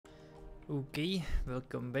Okay,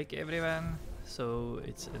 welcome back everyone. So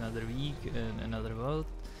it's another week and another world,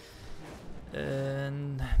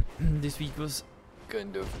 and this week was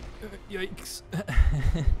kind of yikes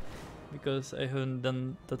because I haven't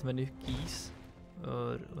done that many keys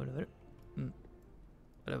or whatever.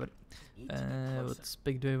 Whatever. What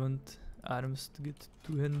spec do I want? Arms to get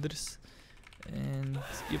 2-handers, and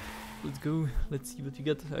yep, let's go. Let's see what we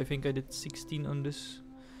got. I think I did 16 on this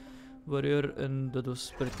warrior, and that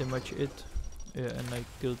was pretty much it. Yeah, and I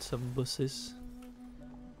killed some bosses.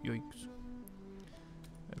 Yikes.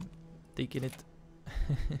 I'm taking it.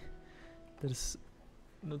 There's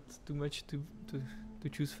not too much to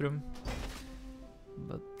choose from,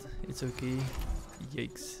 but it's okay.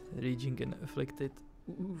 Yikes. Raging and afflicted.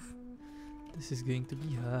 Oof. This is going to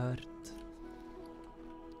be hard.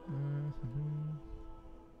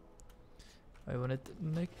 I wanted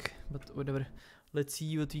neck, but whatever. Let's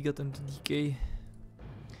see what we got on the DK.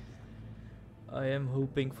 I am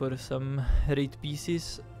hoping for some raid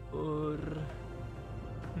pieces, or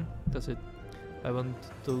that's it. I want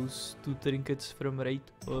those 2 trinkets from raid,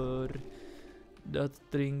 or that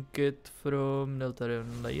trinket from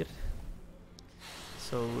Neltarion layer.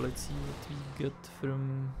 So let's see what we got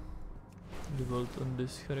from the vault on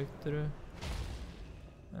this character.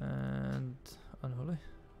 And Unholy,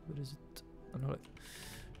 where is it? Unholy.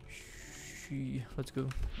 Let's go.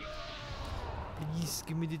 Please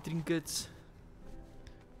give me the trinkets.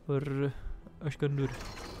 Or Ashkandur.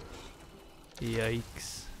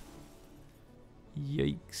 Yikes.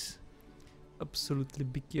 Yikes. Absolutely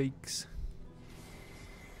big yikes.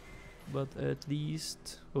 But at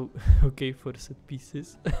least... Oh, okay, for set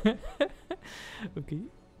pieces. Okay.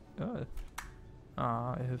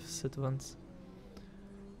 I have set ones.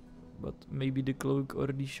 But maybe the cloak or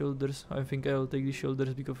the shoulders. I think I'll take the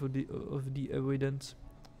shoulders because of the avoidance.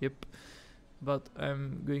 Yep. But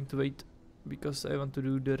I'm going to wait because I want to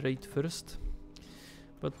do the raid first.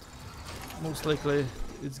 But most likely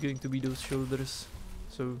it's going to be those shoulders.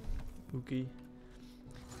 So okay.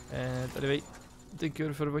 And anyway, thank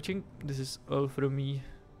you for watching. This is all from me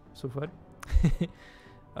so far.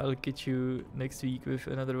 I'll catch you next week with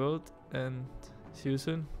another world, and see you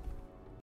soon.